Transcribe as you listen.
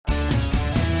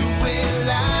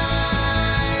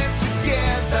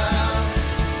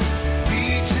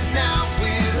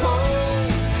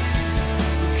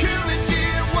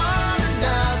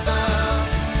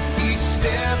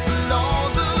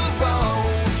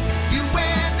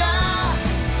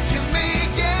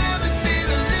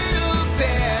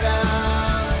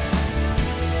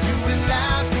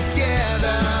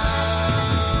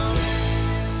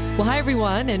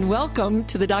everyone, and welcome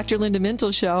to the Dr. Linda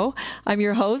Mintle Show. I'm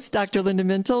your host, Dr. Linda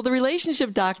Mintle, the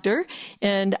relationship doctor,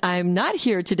 and I'm not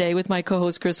here today with my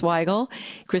co-host, Chris Weigel.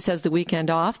 Chris has the weekend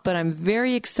off, but I'm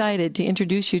very excited to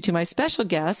introduce you to my special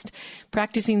guest,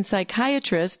 practicing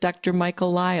psychiatrist, Dr.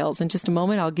 Michael Lyles. In just a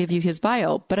moment, I'll give you his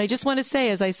bio. But I just want to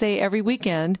say, as I say every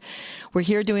weekend, we're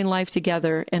here doing life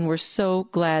together, and we're so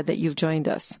glad that you've joined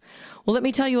us. Well, let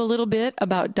me tell you a little bit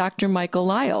about Dr. Michael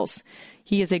Lyles.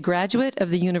 He is a graduate of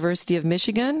the University of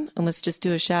Michigan, and let's just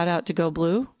do a shout out to Go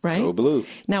Blue, right? Go Blue.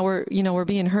 Now we're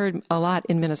being heard a lot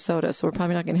in Minnesota, so we're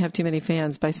probably not going to have too many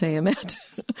fans by saying that.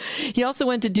 He also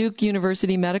went to Duke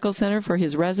University Medical Center for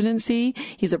his residency.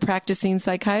 He's a practicing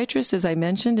psychiatrist, as I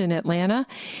mentioned, in Atlanta,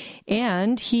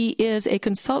 and he is a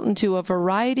consultant to a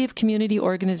variety of community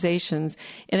organizations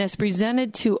and has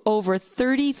presented to over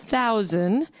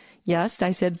 30,000. Yes, I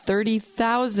said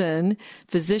 30,000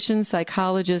 physicians,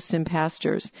 psychologists, and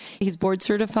pastors. He's board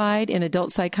certified in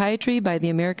adult psychiatry by the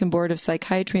American Board of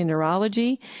Psychiatry and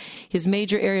Neurology. His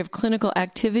major area of clinical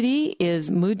activity is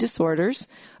mood disorders.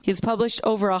 He's published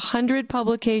over 100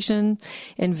 publications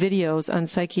and videos on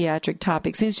psychiatric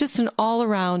topics. He's just an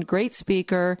all-around great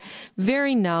speaker,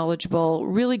 very knowledgeable,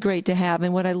 really great to have.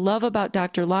 And what I love about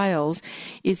Dr. Lyles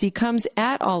is he comes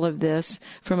at all of this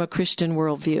from a Christian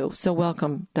worldview. So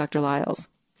welcome, Dr. Lyles.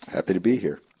 Happy to be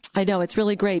here. I know, it's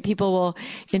really great. People will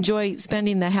enjoy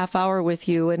spending the half hour with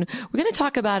you. And we're going to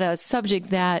talk about a subject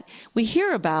that we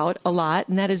hear about a lot,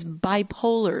 and that is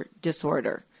bipolar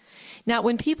disorder. Now,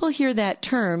 when people hear that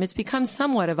term, it's become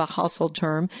somewhat of a household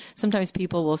term. Sometimes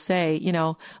people will say,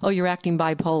 oh, you're acting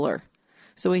bipolar.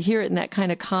 So we hear it in that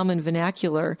kind of common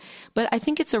vernacular. But I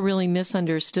think it's a really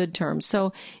misunderstood term.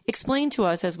 So explain to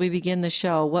us as we begin the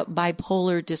show what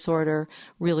bipolar disorder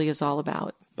really is all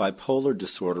about. Bipolar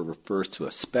disorder refers to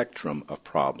a spectrum of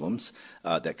problems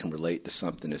that can relate to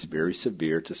something that's very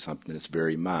severe to something that's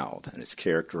very mild. And it's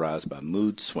characterized by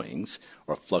mood swings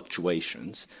or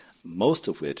fluctuations, most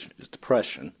of which is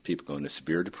depression. People go into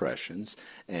severe depressions,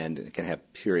 and it can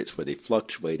have periods where they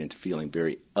fluctuate into feeling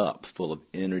very up, full of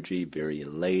energy, very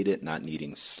elated, not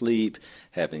needing sleep,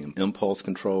 having impulse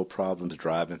control problems,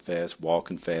 driving fast,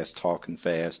 walking fast, talking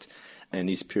fast. And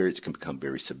these periods can become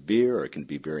very severe or it can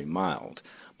be very mild,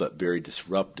 but very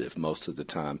disruptive most of the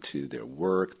time to their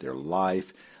work, their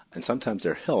life, and sometimes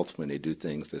their health when they do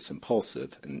things that's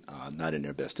impulsive and not in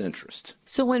their best interest.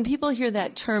 So when people hear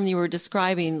that term you were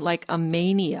describing, like a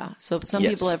mania, so some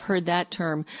Yes. people have heard that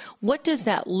term, what does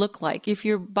that look like? If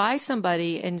you're by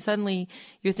somebody and suddenly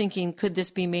you're thinking, could this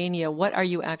be mania, what are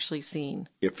you actually seeing?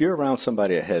 If you're around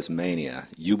somebody that has mania,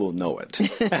 you will know it.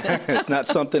 It's not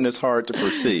something that's hard to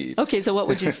perceive. Okay, so what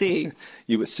would you see?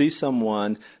 You would see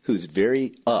someone who's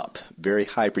very up, very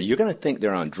hyper. You're going to think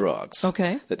they're on drugs.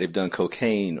 Okay. That they've done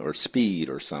cocaine or speed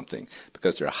or something,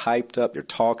 because they're hyped up, they're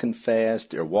talking fast,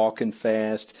 they're walking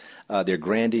fast, they're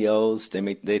grandiose,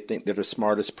 they think they're the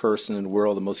smartest person in the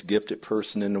world, the most gifted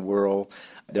person in the world.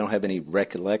 They don't have any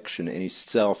recollection, any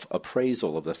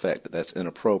self-appraisal of the fact that that's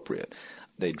inappropriate.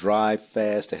 They drive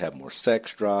fast, they have more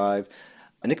sex drive,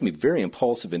 and they can be very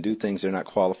impulsive and do things they're not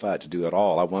qualified to do at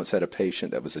all. I once had a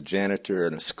patient that was a janitor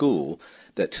in a school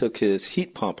that took his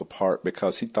heat pump apart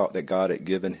because he thought that God had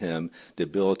given him the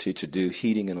ability to do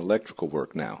heating and electrical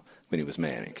work now when he was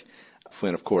manic,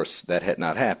 when, of course, that had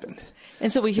not happened.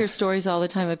 And so we hear stories all the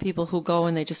time of people who go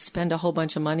and they just spend a whole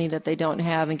bunch of money that they don't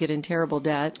have and get in terrible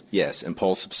debt. Yes,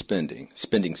 impulsive spending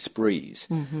sprees.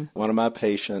 Mm-hmm. One of my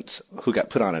patients who got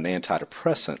put on an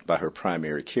antidepressant by her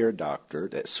primary care doctor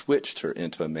that switched her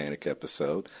into a manic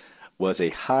episode was a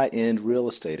high-end real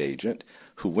estate agent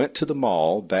who went to the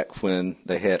mall back when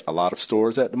they had a lot of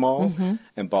stores at the mall mm-hmm.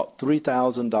 and bought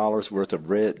 $3,000 worth of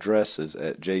red dresses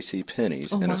at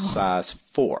JCPenney's in wow. a size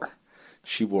 4.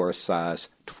 She wore a size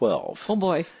 12. Oh,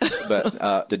 boy.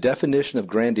 But the definition of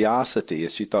grandiosity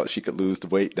is she thought she could lose the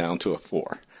weight down to a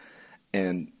 4.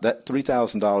 And that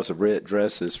 $3,000 of red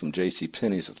dresses from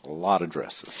JCPenney's is a lot of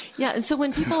dresses. Yeah, and so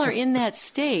when people are in that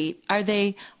state, are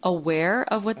they aware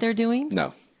of what they're doing?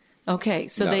 No. Okay,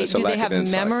 so No, do they have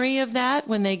memory of that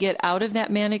when they get out of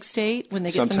that manic state, when they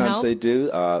get some help? Sometimes they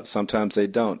do, sometimes they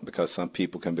don't, because some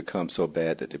people can become so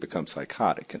bad that they become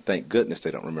psychotic. And thank goodness they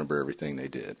don't remember everything they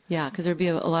did. Yeah, because there'd be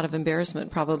a lot of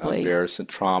embarrassment probably. Embarrassment,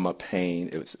 trauma,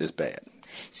 pain, it's bad.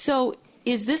 So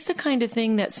is this the kind of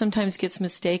thing that sometimes gets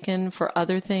mistaken for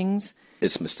other things?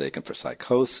 It's mistaken for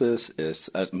psychosis.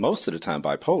 Most of the time,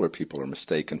 bipolar people are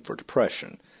mistaken for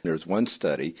depression. There's one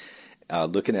study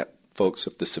looking at folks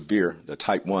with the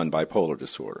type 1 bipolar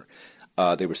disorder.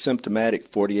 They were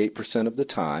symptomatic 48% of the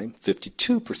time.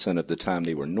 52% of the time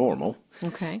they were normal.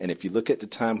 Okay. And if you look at the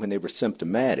time when they were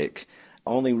symptomatic,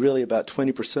 only really about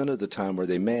 20% of the time were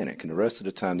they manic, and the rest of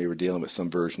the time they were dealing with some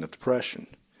version of depression.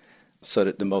 So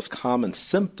that the most common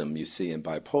symptom you see in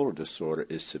bipolar disorder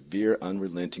is severe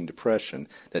unrelenting depression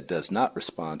that does not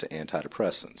respond to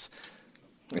antidepressants.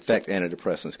 In fact,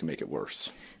 antidepressants can make it worse.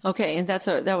 Okay, and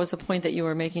that was a point that you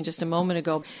were making just a moment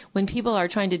ago. When people are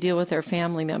trying to deal with their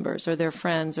family members or their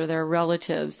friends or their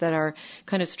relatives that are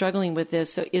kind of struggling with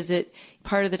this, so is it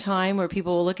part of the time where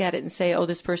people will look at it and say, oh,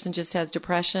 this person just has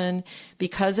depression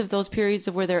because of those periods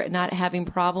of where they're not having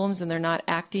problems and they're not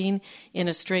acting in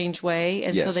a strange way,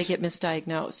 and so they get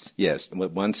misdiagnosed? Yes.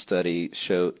 One study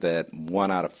showed that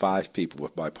 1 out of 5 people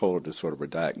with bipolar disorder were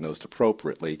diagnosed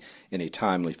appropriately in a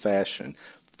timely fashion.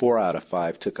 4 out of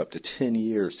 5 took up to 10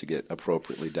 years to get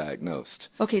appropriately diagnosed.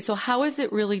 Okay, so how is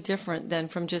it really different than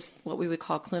from just what we would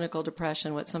call clinical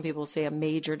depression, what some people say a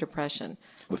major depression?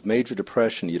 With major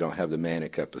depression, you don't have the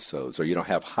manic episodes, or you don't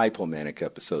have hypomanic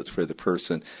episodes where the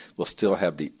person will still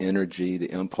have the energy, the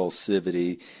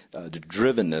impulsivity, the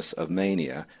drivenness of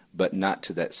mania, but not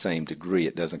to that same degree.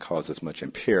 It doesn't cause as much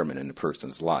impairment in the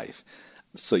person's life.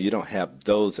 So you don't have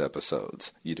those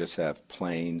episodes. You just have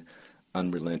plain,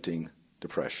 unrelenting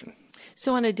depression.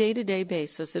 So on a day-to-day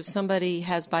basis, if somebody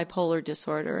has bipolar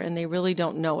disorder and they really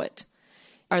don't know it,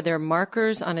 are there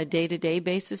markers on a day-to-day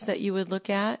basis that you would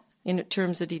look at in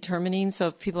terms of determining? So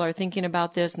if people are thinking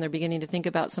about this and they're beginning to think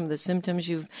about some of the symptoms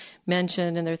you've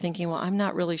mentioned and they're thinking, well, I'm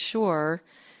not really sure,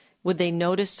 would they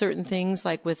notice certain things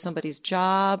like with somebody's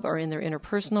job or in their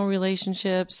interpersonal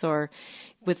relationships or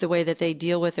with the way that they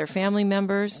deal with their family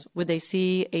members? Would they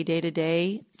see a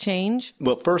day-to-day change?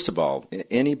 Well, first of all,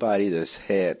 anybody that's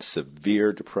had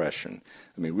severe depression,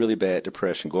 I mean really bad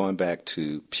depression going back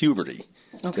to puberty,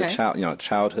 okay, to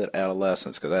childhood,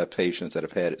 adolescence, because I have patients that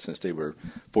have had it since they were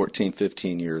 14,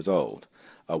 15 years old.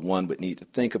 One would need to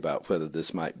think about whether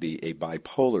this might be a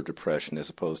bipolar depression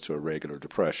as opposed to a regular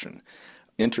depression.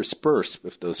 Interspersed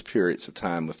with those periods of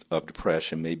time of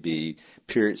depression may be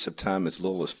periods of time as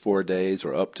little as 4 days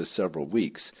or up to several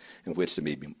weeks in which they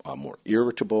may be more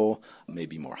irritable,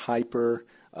 maybe more hyper,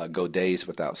 go days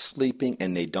without sleeping,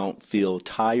 and they don't feel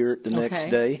tired the next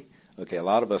day. Okay, a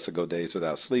lot of us will go days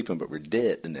without sleeping, but we're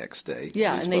dead the next day.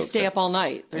 Yeah, and they stay up all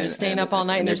night. They're just staying up all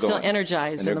night, and they're still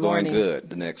energized in the morning. And they're going good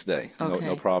the next day. Okay.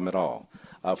 No problem at all.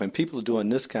 When people are doing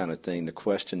this kind of thing, the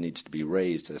question needs to be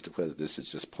raised as to whether this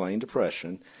is just plain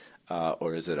depression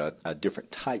or is it a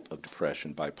different type of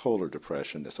depression, bipolar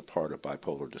depression, that's a part of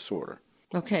bipolar disorder.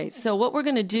 Okay, so what we're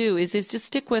going to do is just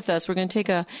stick with us. We're going to take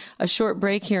a short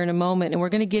break here in a moment, and we're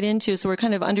going to get into, so we're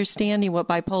kind of understanding what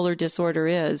bipolar disorder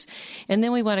is. And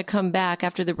then we want to come back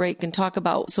after the break and talk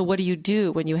about, so what do you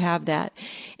do when you have that?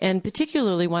 And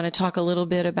particularly want to talk a little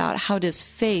bit about how does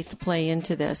faith play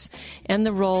into this and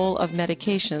the role of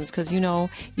medications, because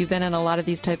you've been on a lot of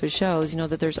these type of shows,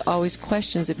 that there's always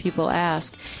questions that people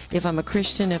ask. If I'm a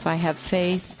Christian, if I have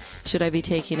faith, should I be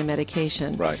taking a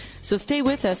medication? Right. So stay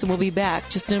with us, and we'll be back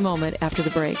just in a moment after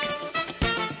the break.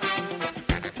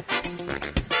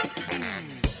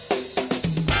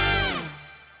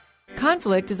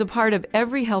 Conflict is a part of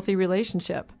every healthy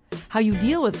relationship. How you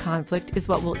deal with conflict is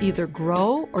what will either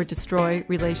grow or destroy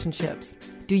relationships.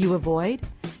 Do you avoid?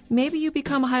 Maybe you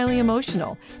become highly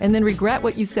emotional and then regret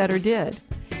what you said or did.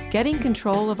 Getting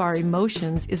control of our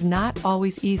emotions is not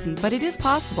always easy, but it is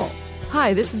possible.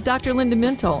 Hi, this is Dr. Linda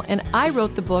Mintle, and I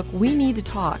wrote the book We Need to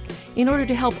Talk in order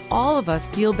to help all of us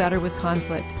deal better with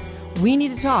conflict. We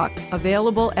Need to Talk,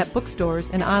 available at bookstores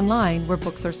and online where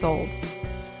books are sold.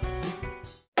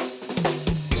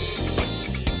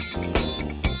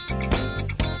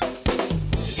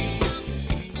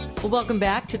 Well, welcome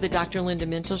back to the Dr. Linda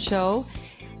Mintle Show.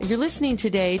 You're listening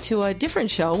today to a different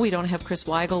show. We don't have Chris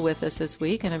Weigel with us this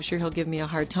week, and I'm sure he'll give me a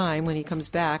hard time when he comes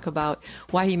back about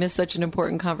why he missed such an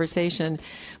important conversation.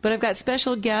 But I've got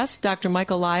special guest, Dr.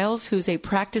 Michael Lyles, who's a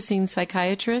practicing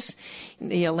psychiatrist in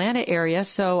the Atlanta area.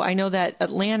 So I know that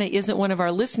Atlanta isn't one of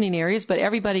our listening areas, but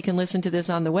everybody can listen to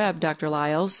this on the web, Dr.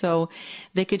 Lyles. So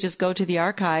they could just go to the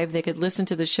archive, they could listen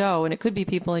to the show, and it could be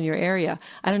people in your area.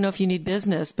 I don't know if you need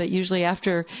business, but usually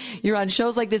after you're on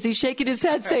shows like this, he's shaking his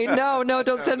head saying, no,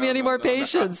 don't send me any more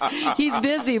patients. He's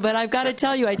busy, but I've got to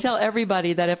tell you, I tell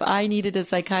everybody that if I needed a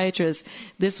psychiatrist,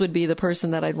 this would be the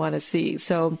person that I'd want to see.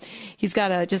 So he's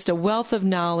got just a wealth of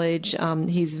knowledge.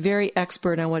 He's very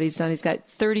expert on what he's done. He's got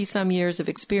 30-some years of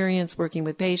experience working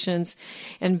with patients.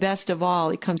 And best of all,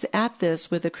 he comes at this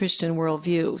with a Christian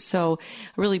worldview. So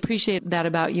I really appreciate that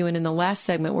about you. And in the last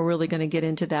segment, we're really going to get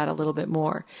into that a little bit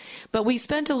more. But we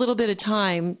spent a little bit of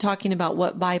time talking about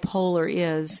what bipolar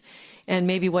is and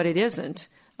maybe what it isn't.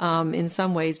 in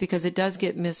some ways because it does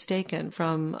get mistaken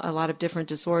from a lot of different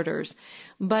disorders.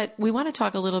 But we want to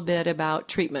talk a little bit about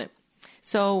treatment.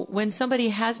 So when somebody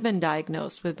has been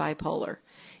diagnosed with bipolar,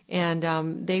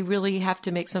 and they really have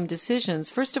to make some decisions.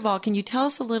 First of all, can you tell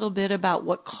us a little bit about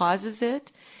what causes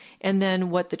it and then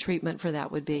what the treatment for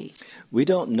that would be? We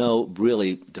don't know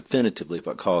really definitively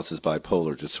what causes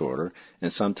bipolar disorder,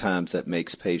 and sometimes that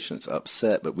makes patients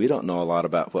upset, but we don't know a lot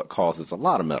about what causes a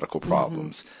lot of medical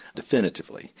problems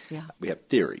definitively. Yeah. We have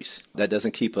theories. That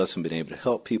doesn't keep us from being able to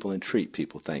help people and treat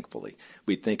people, thankfully.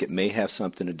 We think it may have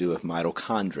something to do with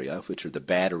mitochondria, which are the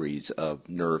batteries of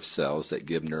nerve cells that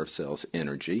give nerve cells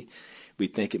energy. We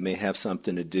think it may have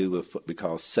something to do with what we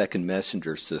call second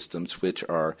messenger systems, which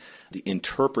are the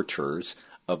interpreters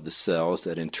of the cells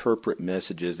that interpret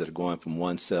messages that are going from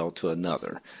one cell to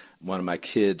another. One of my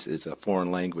kids is a foreign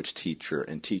language teacher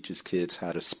and teaches kids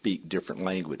how to speak different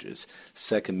languages.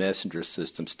 Second messenger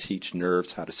systems teach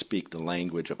nerves how to speak the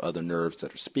language of other nerves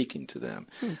that are speaking to them.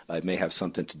 It may have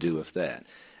something to do with that.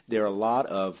 There are a lot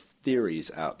of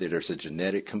theories out there. There's a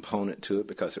genetic component to it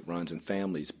because it runs in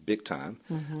families big time.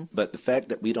 But the fact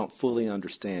that we don't fully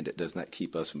understand it does not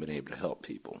keep us from being able to help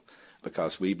people,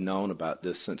 because we've known about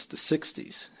this since the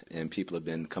 60s, and people have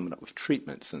been coming up with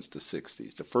treatment since the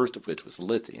 60s, the first of which was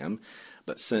lithium.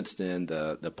 But since then,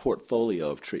 the portfolio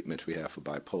of treatments we have for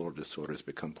bipolar disorder has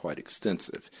become quite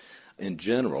extensive. In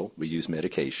general, we use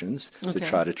medications to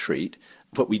try to treat.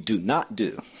 What we do not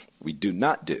do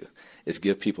is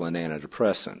give people an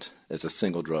antidepressant as a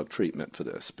single drug treatment for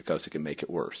this, because it can make it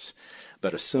worse.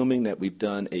 But assuming that we've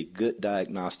done a good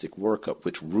diagnostic workup,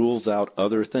 which rules out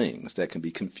other things that can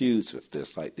be confused with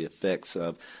this, like the effects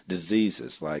of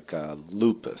diseases like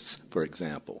lupus, for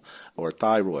example, or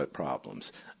thyroid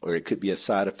problems, or it could be a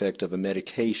side effect of a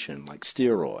medication like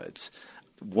steroids.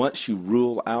 Once you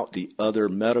rule out the other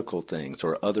medical things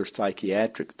or other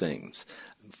psychiatric things,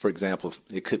 for example,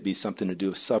 it could be something to do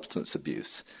with substance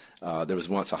abuse. There was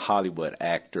once a Hollywood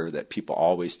actor that people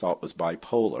always thought was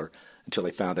bipolar until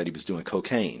they found out he was doing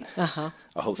cocaine, a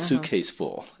whole suitcase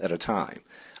full at a time.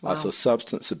 Wow. So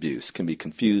substance abuse can be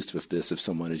confused with this if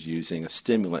someone is using a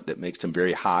stimulant that makes them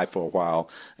very high for a while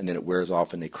and then it wears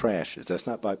off and they crashes. That's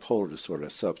not bipolar disorder,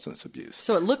 that's substance abuse.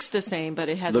 So it looks the same, but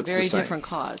it has a very different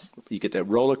cause. You get that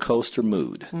roller coaster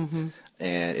mood.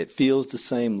 And it feels the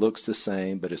same, looks the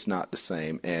same, but it's not the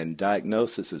same. And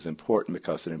diagnosis is important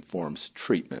because it informs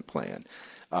treatment plan.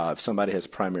 If somebody has a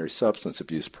primary substance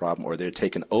abuse problem, or they're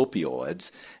taking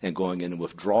opioids and going into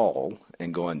withdrawal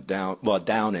and going down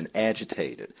and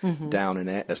agitated,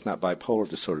 that's not bipolar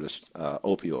disorder, that's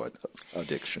opioid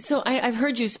addiction. So I've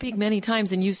heard you speak many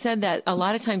times, and you said that a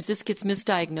lot of times this gets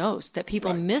misdiagnosed, that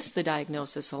people miss the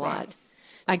diagnosis a lot. Right.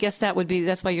 I guess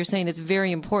that's why you're saying it's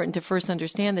very important to first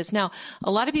understand this. Now,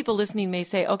 a lot of people listening may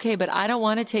say, okay, but I don't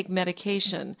want to take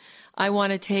medication. I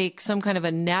want to take some kind of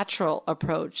a natural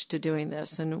approach to doing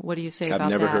this. And what do you say about that?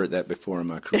 I've never heard that before in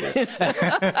my career.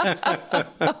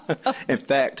 In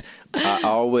fact, I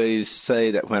always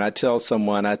say that when I tell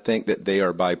someone I think that they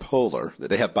are bipolar, that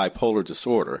they have bipolar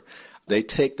disorder, they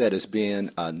take that as being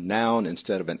a noun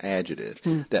instead of an adjective.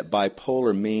 That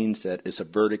bipolar means that it's a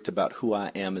verdict about who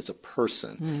I am as a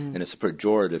person, and it's a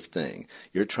pejorative thing.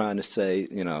 You're trying to say,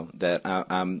 that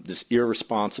I'm this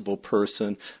irresponsible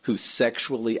person who's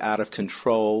sexually out of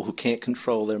control, who can't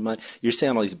control their money. You're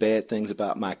saying all these bad things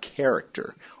about my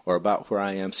character or about where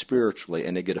I am spiritually,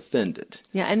 and they get offended.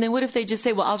 Yeah, and then what if they just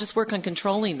say, well, I'll just work on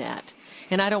controlling that?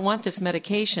 And I don't want this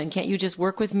medication. Can't you just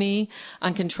work with me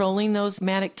on controlling those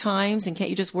manic times? And can't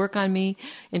you just work on me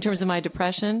in terms of my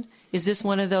depression? Is this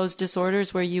one of those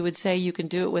disorders where you would say you can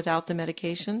do it without the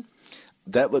medication?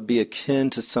 That would be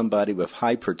akin to somebody with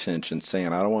hypertension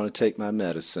saying, I don't want to take my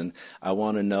medicine. I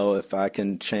want to know if I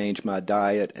can change my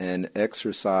diet and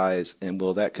exercise, and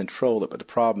will that control it? But the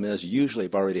problem is usually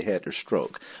they've already had their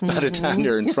stroke by the time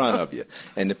they're in front of you.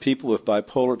 And the people with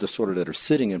bipolar disorder that are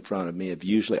sitting in front of me have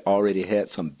usually already had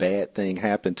some bad thing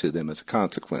happen to them as a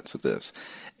consequence of this,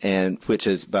 and which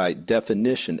is by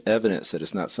definition evidence that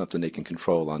it's not something they can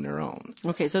control on their own.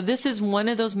 Okay, so this is one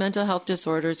of those mental health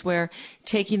disorders where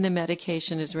taking the medication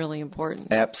is really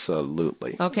important.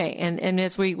 Absolutely. Okay, and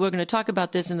as we're going to talk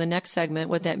about this in the next segment,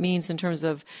 what that means in terms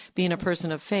of being a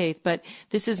person of faith, but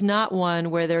this is not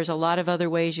one where there's a lot of other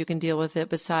ways you can deal with it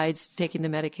besides taking the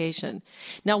medication.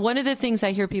 Now, one of the things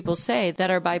I hear people say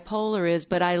that are bipolar is,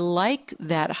 but I like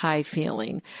that high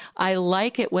feeling. I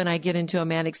like it when I get into a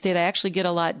manic state. I actually get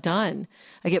a lot done.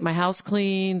 I get my house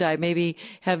cleaned. I maybe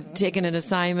have taken an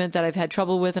assignment that I've had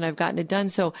trouble with and I've gotten it done.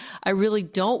 So I really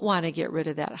don't want to get rid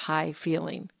of that high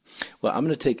feeling. Well, I'm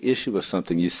going to take issue with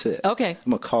something you said. Okay.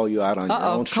 I'm going to call you out on your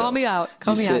own show. Call me out.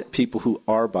 You said people who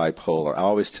are bipolar. I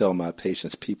always tell my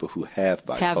patients people who have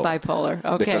bipolar. Have bipolar.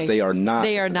 Okay. Because they are not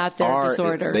their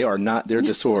disorder. They are not their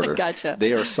disorder. Gotcha.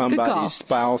 They are somebody's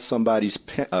spouse, somebody's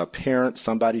parent,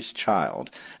 somebody's child.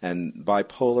 And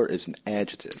bipolar is an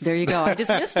adjective. There you go. I just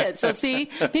missed it. So see,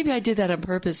 maybe I did that on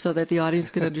purpose so that the audience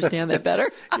could understand that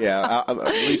better. Yeah. At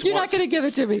least You're not going to give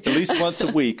it to me. At least once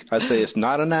a week, I say it's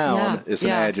not a noun, it's an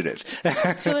adjective.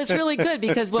 So it's really good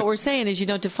because what we're saying is you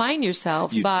don't define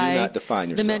yourself by... You do not define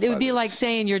yourself. It would be like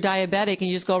saying you're diabetic and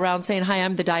you just go around saying, hi,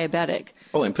 I'm the diabetic.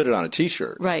 Oh, and put it on a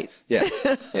T-shirt. Right. Yeah,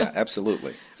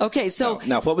 absolutely. Okay, so...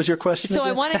 Now, what was your question? So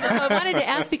I wanted to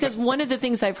ask, because one of the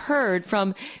things I've heard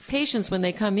from patients when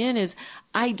they come in is,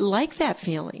 I like that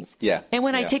feeling. Yeah. And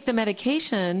when I take the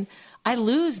medication, I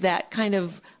lose that kind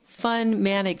of fun,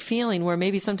 manic feeling where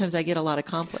maybe sometimes I get a lot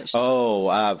accomplished. Oh,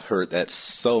 I've heard that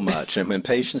so much. And when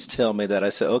patients tell me that, I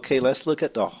say, okay, let's look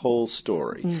at the whole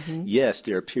story. Mm-hmm. Yes,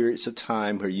 there are periods of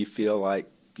time where you feel like,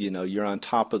 you're on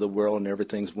top of the world and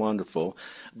everything's wonderful.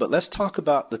 But let's talk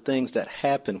about the things that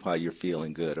happen while you're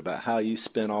feeling good, about how you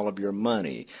spent all of your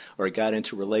money or got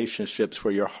into relationships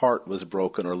where your heart was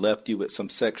broken or left you with some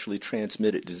sexually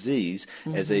transmitted disease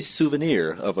as a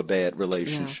souvenir of a bad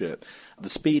relationship. Yeah. The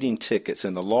speeding tickets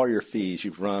and the lawyer fees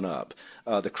you've run up.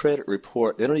 The credit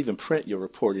report, they don't even print your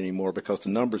report anymore because the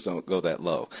numbers don't go that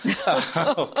low.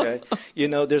 Okay?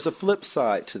 There's a flip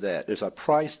side to that. There's a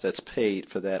price that's paid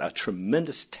for that, a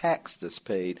tremendous tax that's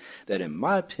paid that, in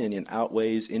my opinion,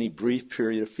 outweighs any brief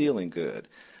period of feeling good.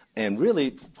 And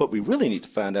really, what we really need to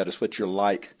find out is what you're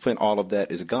like when all of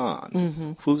that is gone.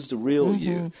 Mm-hmm. Who's the real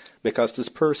you? Because this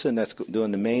person that's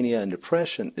doing the mania and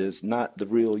depression is not the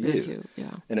real you. Yeah.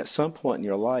 And at some point in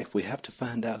your life, we have to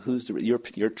find out who's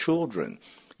your children,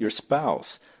 your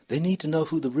spouse. They need to know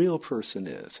who the real person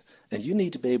is. And you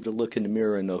need to be able to look in the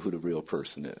mirror and know who the real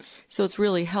person is. So it's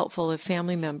really helpful if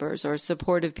family members or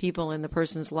supportive people in the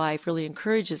person's life really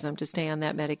encourages them to stay on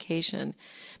that medication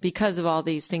because of all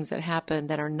these things that happen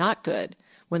that are not good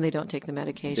when they don't take the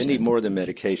medication. They need more than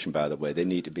medication, by the way. They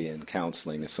need to be in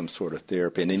counseling and some sort of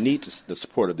therapy. And they need the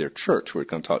support of their church, we're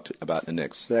going to talk about in the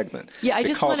next segment. Yeah, I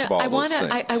want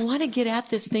to get at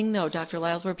this thing, though, Dr.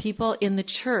 Lyles, where people in the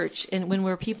church, and when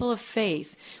we're people of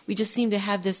faith, we just seem to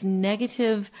have this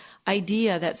negative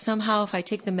idea that somehow if I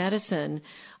take the medicine,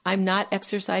 I'm not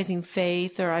exercising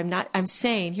faith, or I'm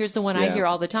saying, here's the one I hear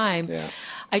all the time,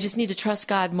 I just need to trust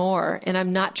God more, and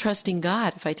I'm not trusting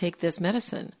God if I take this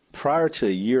medicine. Prior to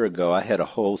a year ago, I had a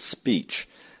whole speech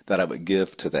that I would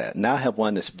give to that. Now I have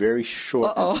one that's very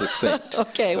short and succinct.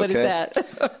 Okay, what is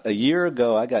that? A year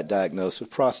ago, I got diagnosed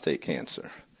with prostate cancer.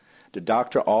 The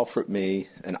doctor offered me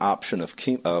an option of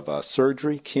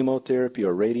surgery, chemotherapy,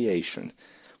 or radiation.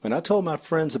 When I told my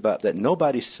friends about that,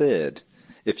 nobody said,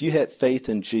 if you had faith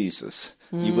in Jesus,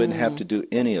 you wouldn't have to do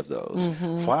any of those.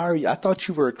 Mm-hmm. I thought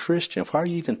you were a Christian. Why are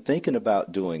you even thinking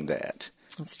about doing that?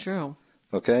 That's true.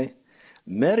 Okay?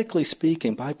 Medically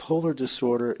speaking, bipolar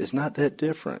disorder is not that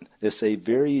different. It's a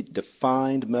very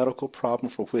defined medical problem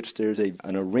for which there's an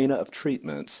arena of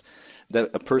treatments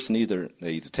that a person they either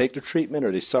take the treatment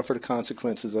or they suffer the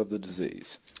consequences of the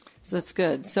disease. So that's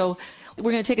good. So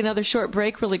we're going to take another short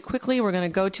break really quickly. We're going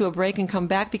to go to a break and come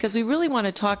back because we really want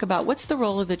to talk about what's the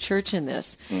role of the church in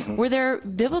this. Mm-hmm. Were there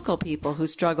biblical people who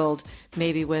struggled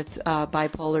maybe with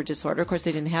bipolar disorder? Of course,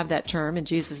 they didn't have that term in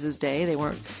Jesus' day.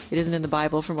 It isn't in the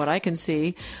Bible from what I can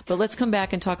see. But let's come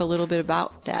back and talk a little bit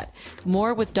about that.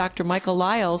 More with Dr. Michael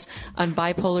Lyles on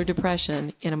bipolar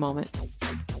depression in a moment.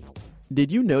 Did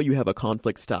you know you have a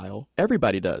conflict style?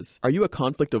 Everybody does. Are you a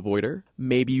conflict avoider?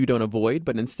 Maybe you don't avoid,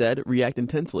 but instead react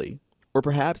intensely. Or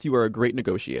perhaps you are a great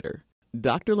negotiator.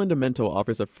 Dr. Linda Mintle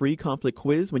offers a free conflict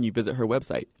quiz when you visit her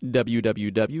website,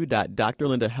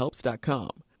 www.drlindahelps.com.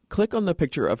 Click on the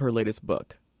picture of her latest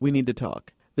book, We Need to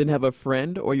Talk. Then have a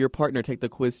friend or your partner take the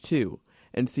quiz too,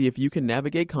 and see if you can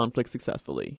navigate conflict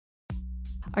successfully.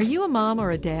 Are you a mom or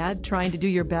a dad trying to do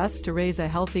your best to raise a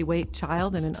healthy weight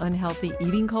child in an unhealthy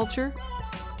eating culture?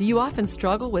 Do you often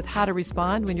struggle with how to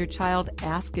respond when your child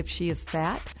asks if she is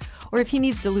fat or if he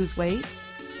needs to lose weight?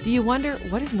 Do you wonder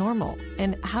what is normal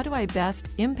and how do I best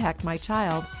impact my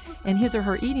child and his or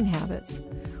her eating habits?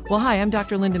 Well, hi, I'm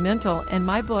Dr. Linda Mintle, and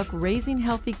my book, Raising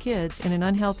Healthy Kids in an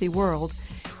Unhealthy World,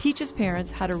 teaches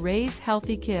parents how to raise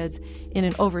healthy kids in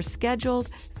an overscheduled,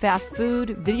 fast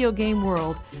food, video game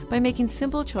world by making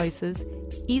simple choices,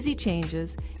 easy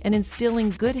changes, and instilling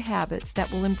good habits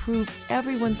that will improve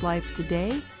everyone's life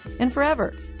today and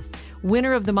forever.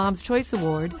 Winner of the Mom's Choice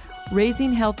Award,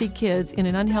 Raising Healthy Kids in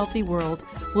an Unhealthy World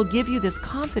will give you this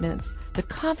confidence the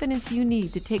confidence you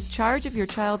need to take charge of your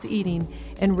child's eating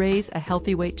and raise a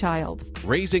healthy weight child.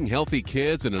 Raising Healthy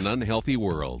Kids in an Unhealthy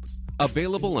World.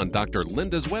 Available on Dr.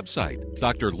 Linda's website,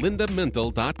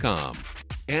 drlindamintle.com,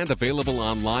 and available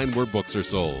online where books are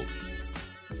sold.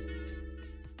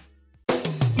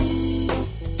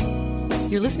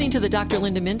 You're listening to the Dr.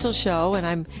 Linda Mintle Show, and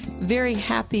I'm very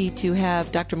happy to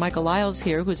have Dr. Michael Lyles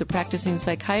here, who's a practicing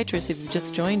psychiatrist, if you've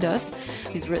just joined us.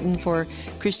 He's written for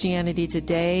Christianity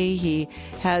Today. He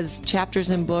has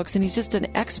chapters in books, and he's just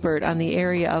an expert on the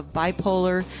area of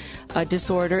bipolar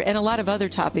disorder and a lot of other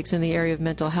topics in the area of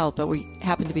mental health, but we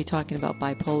happen to be talking about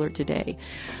bipolar today.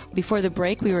 Before the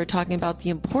break, we were talking about the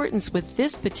importance with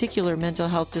this particular mental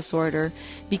health disorder,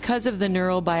 because of the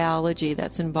neurobiology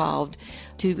that's involved,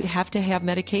 to have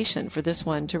medication for this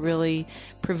one to really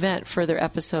prevent further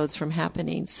episodes from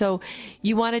happening. So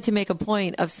you wanted to make a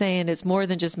point of saying it's more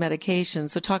than just medication,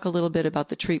 so talk a little bit about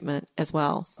the treatment as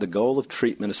well. The goal of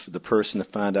treatment is for the person to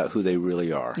find out who they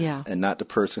really are, and not the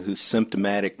person who's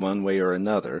symptomatic one way or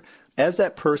another. As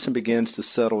that person begins to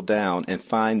settle down and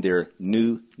find their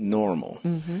new normal,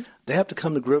 they have to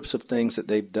come to grips with things that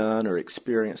they've done or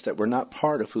experienced that were not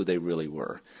part of who they really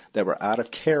were, that were out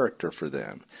of character for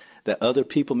them, that other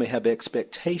people may have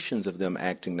expectations of them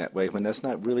acting that way when that's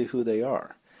not really who they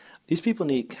are. These people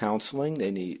need counseling, they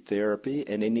need therapy,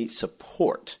 and they need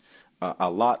support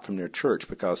a lot from their church,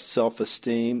 because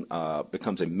self-esteem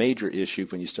becomes a major issue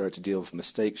when you start to deal with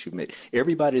mistakes you've made.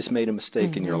 Everybody's made a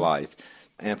mistake in your life.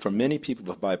 And for many people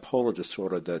with bipolar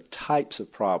disorder, the types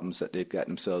of problems that they've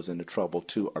gotten themselves into trouble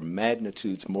to are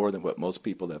magnitudes more than what most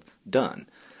people have done.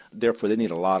 Therefore, they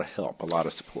need a lot of help, a lot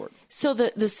of support. So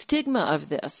the stigma of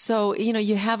this, so,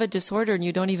 you have a disorder and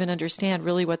you don't even understand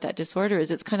really what that disorder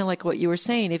is. It's kind of like what you were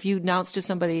saying. If you announce to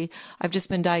somebody, I've just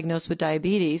been diagnosed with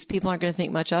diabetes, people aren't going to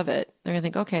think much of it. They're going to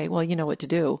think, okay, well, you know what to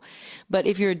do. But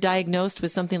if you're diagnosed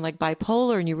with something like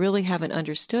bipolar and you really haven't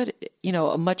understood,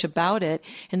 much about it,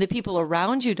 and the people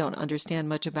around you don't understand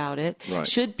much about it,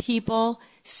 should people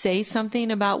say something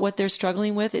about what they're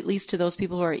struggling with, at least to those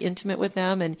people who are intimate with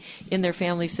them and in their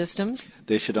family systems?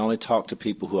 They should only talk to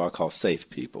people who I call safe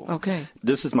people. Okay.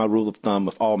 This is my rule of thumb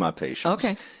with all my patients.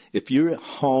 Okay. If you're at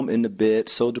home in the bed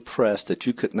so depressed that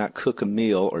you could not cook a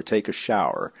meal or take a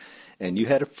shower, and you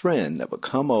had a friend that would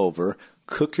come over,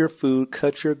 cook your food,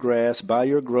 cut your grass, buy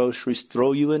your groceries,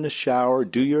 throw you in the shower,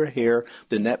 do your hair,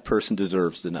 then that person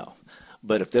deserves to know.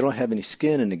 But if they don't have any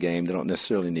skin in the game, they don't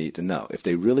necessarily need to know. If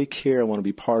they really care and want to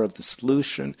be part of the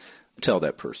solution, tell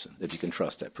that person, if you can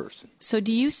trust that person. So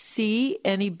do you see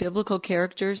any biblical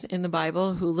characters in the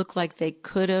Bible who look like they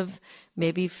could have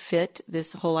maybe fit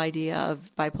this whole idea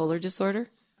of bipolar disorder?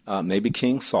 Maybe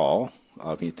King Saul.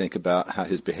 When you think about how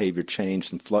his behavior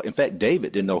changed and flowed. In fact,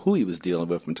 David didn't know who he was dealing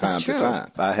with from time to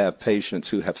time. I have patients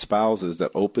who have spouses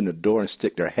that open the door and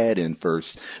stick their hat in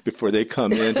first before they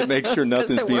come in to make sure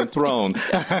nothing's being thrown.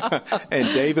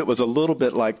 And David was a little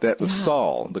bit like that with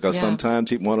Saul, because sometimes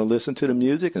he'd want to listen to the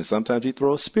music and sometimes he'd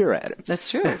throw a spear at him.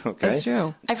 That's true. Okay? That's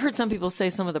true. I've heard some people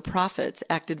say some of the prophets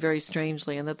acted very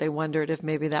strangely and that they wondered if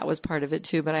maybe that was part of it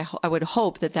too. But I would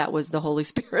hope that was the Holy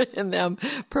Spirit in them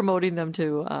promoting them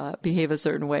to behave a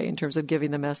certain way in terms of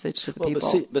giving the message to the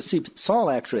people. But see, Saul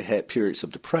actually had periods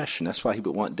of depression. That's why he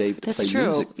would want David to play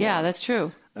music for him. That's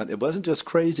true. It wasn't just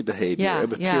crazy behavior.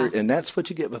 And that's what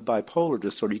you get with bipolar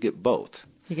disorder. You get both.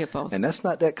 You get both. And that's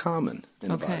not that common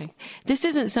in the Bible. This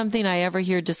isn't something I ever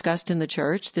hear discussed in the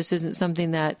church. This isn't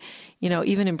something that,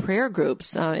 even in prayer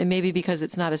groups, and maybe because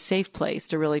it's not a safe place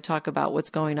to really talk about what's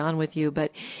going on with you,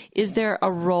 but is there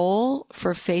a role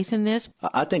for faith in this?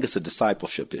 I think it's a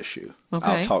discipleship issue. Okay.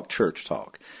 I'll talk church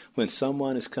talk. When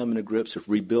someone is coming to grips with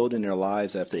rebuilding their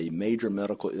lives after a major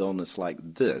medical illness like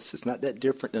this, it's not that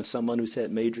different than someone who's had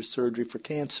major surgery for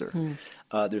cancer.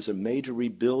 There's a major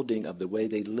rebuilding of the way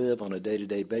they live on a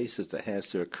day-to-day basis that has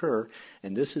to occur,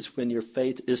 and this is when your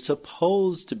faith is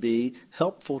supposed to be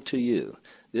helpful to you.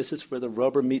 This is where the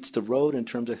rubber meets the road in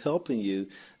terms of helping you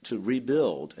to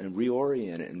rebuild and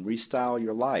reorient it and restyle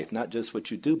your life, not just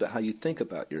what you do, but how you think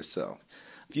about yourself.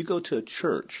 If you go to a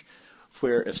church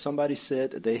where if somebody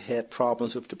said that they had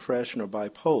problems with depression or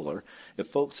bipolar, if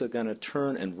folks are going to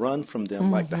turn and run from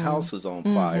them like the house is on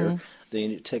fire, then you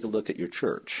need to take a look at your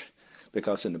church.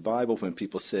 Because in the Bible, when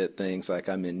people said things like,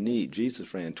 I'm in need,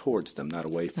 Jesus ran towards them, not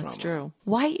away from them. That's true.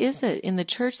 Why is it in the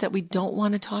church that we don't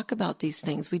want to talk about these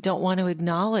things? We don't want to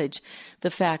acknowledge the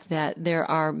fact that there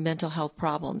are mental health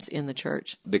problems in the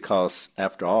church? Because,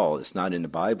 after all, it's not in the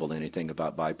Bible anything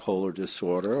about bipolar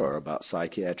disorder or about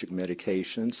psychiatric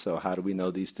medications, so how do we know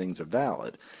these things are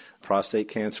valid? Prostate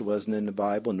cancer wasn't in the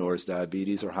Bible, nor is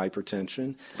diabetes or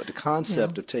hypertension. But the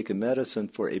concept of taking medicine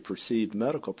for a perceived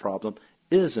medical problem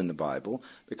is in the Bible,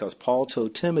 because Paul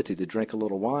told Timothy to drink a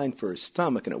little wine for his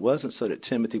stomach, and it wasn't so that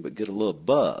Timothy would get a little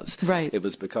buzz. Right. It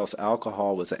was because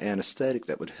alcohol was an anesthetic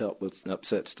that would help with an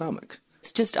upset stomach.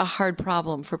 It's just a hard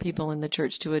problem for people in the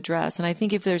church to address. And I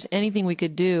think if there's anything we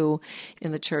could do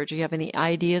in the church, do you have any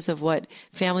ideas of what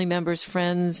family members,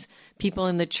 friends, people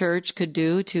in the church could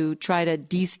do to try to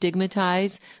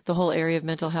destigmatize the whole area of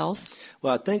mental health?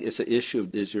 Well, I think it's an issue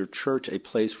of, is your church a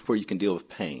place where you can deal with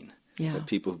pain? Yeah. That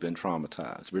people who've been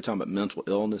traumatized. We're talking about mental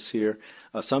illness here.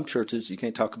 Some churches, you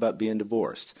can't talk about being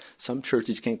divorced. Some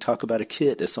churches, you can't talk about a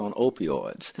kid that's on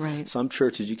opioids. Right. Some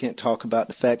churches, you can't talk about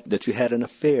the fact that you had an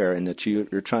affair and that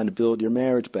you're trying to build your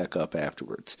marriage back up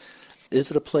afterwards. Is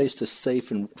it a place that's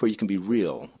safe and where you can be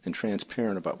real and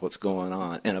transparent about what's going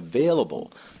on and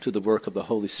available to the work of the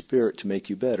Holy Spirit to make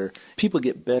you better? People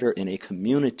get better in a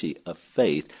community of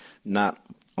faith, not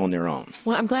on their own.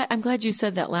 Well, I'm glad you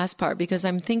said that last part, because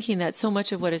I'm thinking that so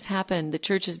much of what has happened, the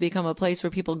church has become a place where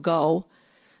people go.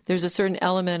 There's a certain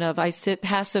element of I sit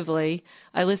passively,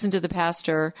 I listen to the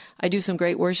pastor, I do some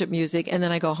great worship music, and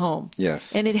then I go home.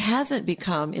 Yes. And it hasn't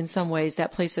become, in some ways,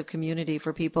 that place of community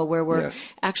for people where we're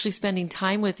actually spending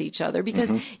time with each other,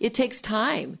 because it takes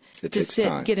time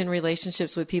get in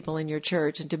relationships with people in your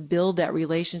church and to build that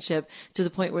relationship to the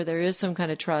point where there is some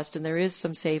kind of trust and there is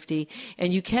some safety.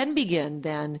 And you can begin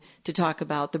then to talk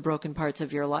about the broken parts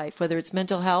of your life, whether it's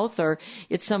mental health or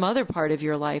it's some other part of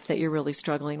your life that you're really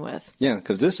struggling with. Yeah,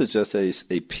 because this is just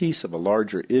a piece of a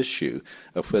larger issue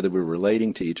of whether we're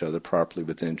relating to each other properly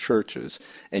within churches.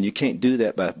 And you can't do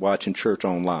that by watching church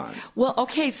online. Well,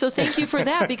 okay, so thank you for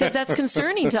that, because that's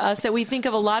concerning to us that we think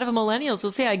of a lot of millennials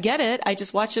who'll say, I get it, I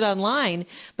just watch it online,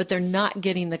 but they're not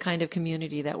getting the kind of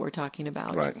community that we're talking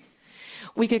about. Right.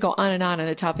 We could go on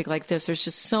a topic like this. There's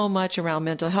just so much around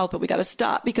mental health, but we got to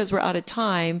stop because we're out of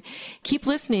time. Keep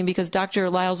listening, because Dr.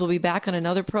 Lyles will be back on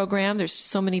another program. There's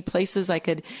so many places I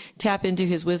could tap into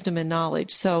his wisdom and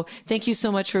knowledge. So thank you so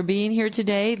much for being here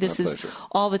today. This is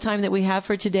all the time that we have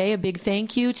for today. A big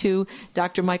thank you to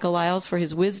Dr. Michael Lyles for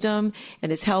his wisdom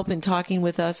and his help in talking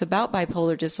with us about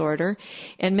bipolar disorder.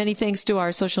 And many thanks to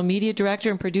our social media director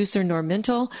and producer, Norm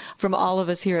Mintle, from all of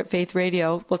us here at Faith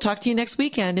Radio. We'll talk to you next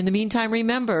weekend. In the meantime,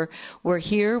 remember, we're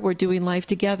here, we're doing life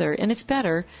together, and it's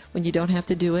better when you don't have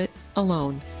to do it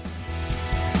alone.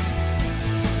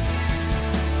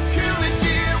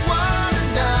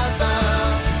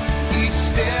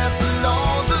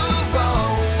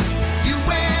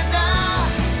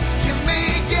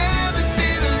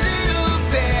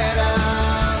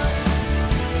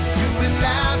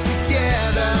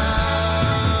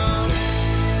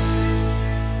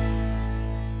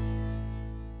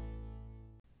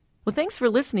 Well, thanks for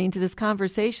listening to this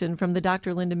conversation from the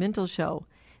Dr. Linda Mintle Show.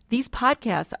 These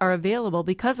podcasts are available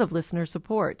because of listener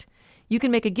support. You can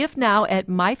make a gift now at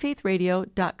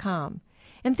myfaithradio.com.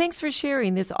 And thanks for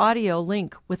sharing this audio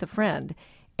link with a friend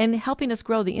and helping us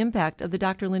grow the impact of the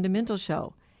Dr. Linda Mintle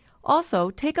Show. Also,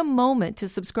 take a moment to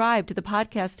subscribe to the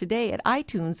podcast today at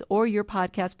iTunes or your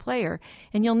podcast player,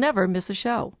 and you'll never miss a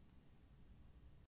show.